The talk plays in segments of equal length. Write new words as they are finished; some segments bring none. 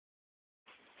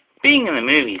being in the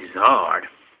movies is hard.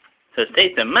 So to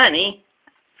save some money,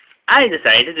 I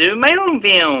decided to do my own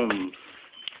films.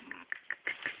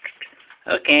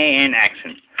 Okay, and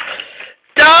action.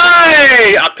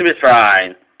 Die, Optimus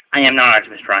Prime! I am not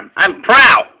Optimus Prime. I'm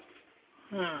Prowl!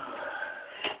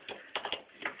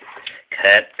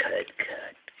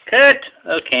 Cut.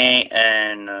 Okay,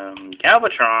 and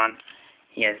Galvatron,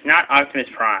 he is not Optimus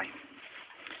Prime.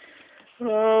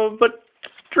 Oh, but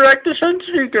direct to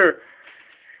Sunstreaker.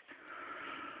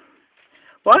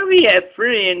 Why do we have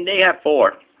 3 and they have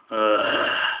 4?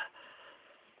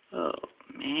 Oh,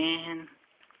 man.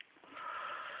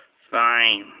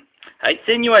 Fine. I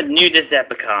send you a new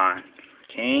Decepticon.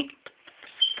 Okay?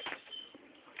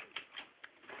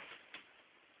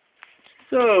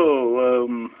 So,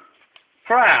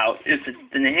 Prowl is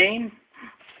the name?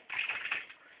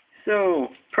 So,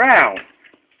 Prowl,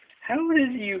 how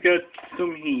did you get so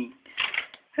many...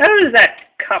 How does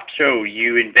that cop show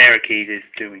you in Barricade is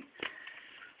doing?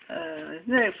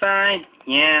 Isn't it fine?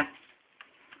 Yeah.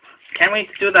 Can't wait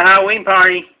to do the Halloween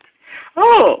party.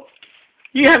 Oh!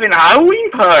 You having a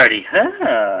Halloween party?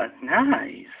 Huh,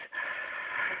 nice.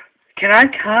 Can I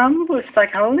come with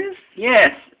Psychonis?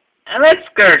 Yes. And let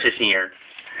Scourge is here.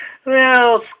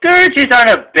 Well, Scourge is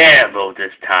unavailable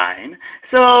this time,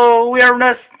 so we are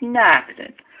just snapping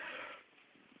it.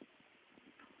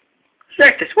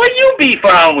 Sectus, what you be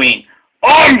for Halloween?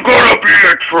 I'm gonna be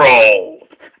a troll.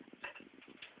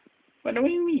 What do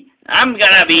you mean? I'm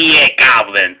gonna be a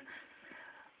goblin.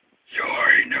 You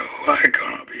already know who I'm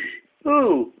gonna be.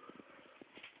 Who?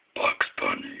 Bugs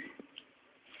Bunny.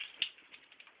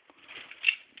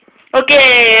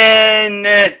 Okay, and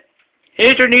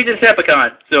here's your new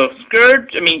Decepticon. So,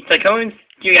 Psychonis,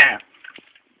 you got him.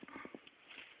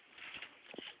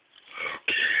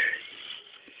 Okay.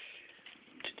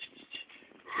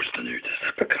 Who's the new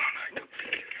Decepticon?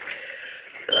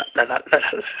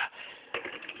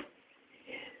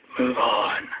 Move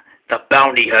on. The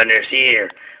bounty hunter's here.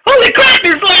 Holy crap,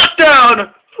 there's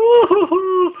lockdown!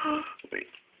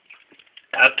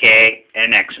 Okay,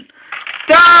 and action.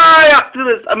 Die after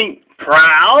this.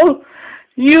 Prowl.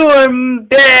 You are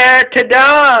there to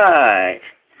die.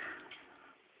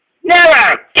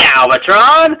 Never,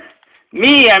 Galvatron.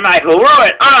 Me and my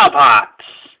heroic Autobots.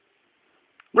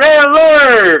 Red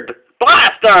Alert,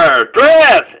 Blaster,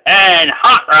 Drift, and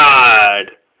Hot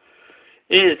Rod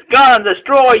is gonna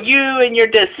destroy you and your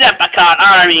Decepticon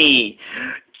army.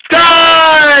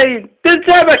 Die!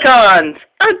 Decepticons!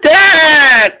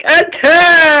 Attack!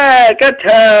 Attack!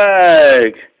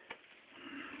 Attack!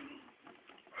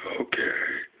 Okay.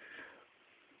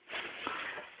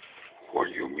 What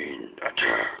do you mean,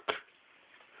 attack?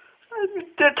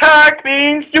 Attack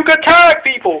means you can attack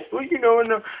people. You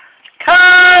know,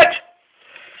 cut!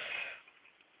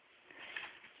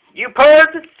 You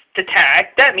put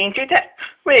attack, that means you attack.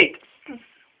 Wait,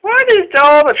 why does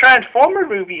all the Transformer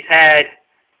movies had,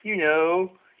 you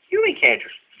know, human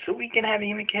characters? So we can have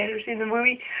human characters in the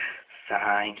movie?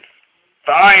 Fine.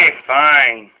 Fine,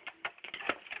 fine.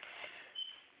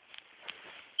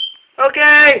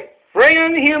 Okay, bring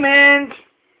in the humans.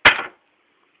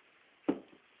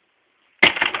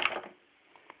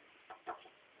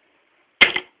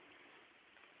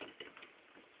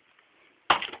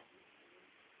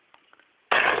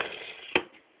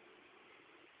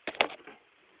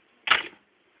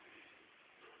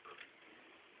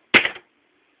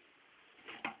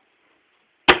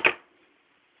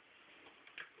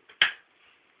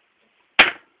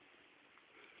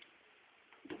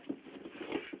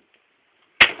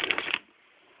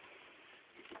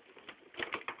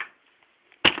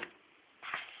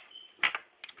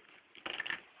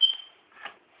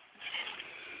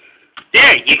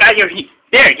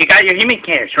 There, you got your human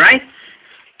characters, right?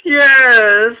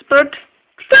 Yes, but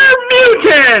they're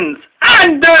mutants!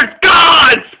 And they're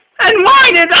gods! And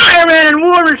what is Iron Man and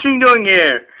War Machine doing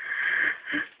here?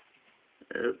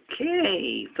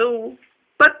 Okay, so,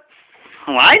 but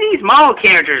why these model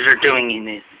characters are doing in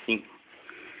this thing?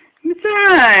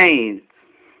 Besides,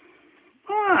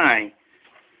 why?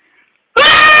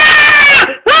 Ah!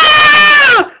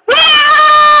 Ah!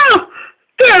 Ah!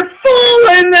 They're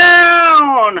falling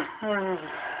down!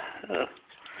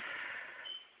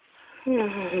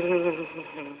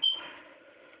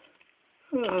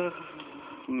 Oh,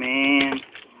 man.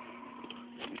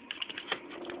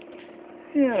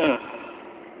 Yeah.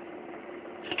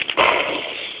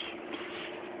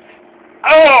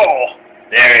 Oh!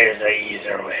 There is a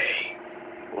easier way.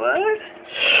 What?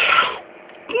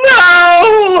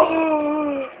 No!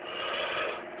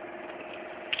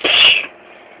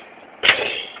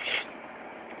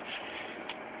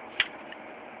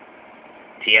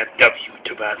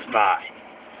 TFW2005.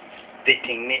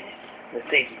 15 minutes. Let's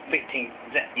say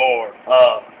 15% more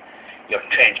of your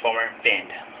Transformer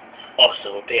fandom.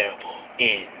 Also available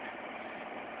in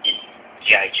the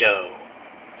G.I. Joe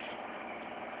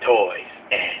toys.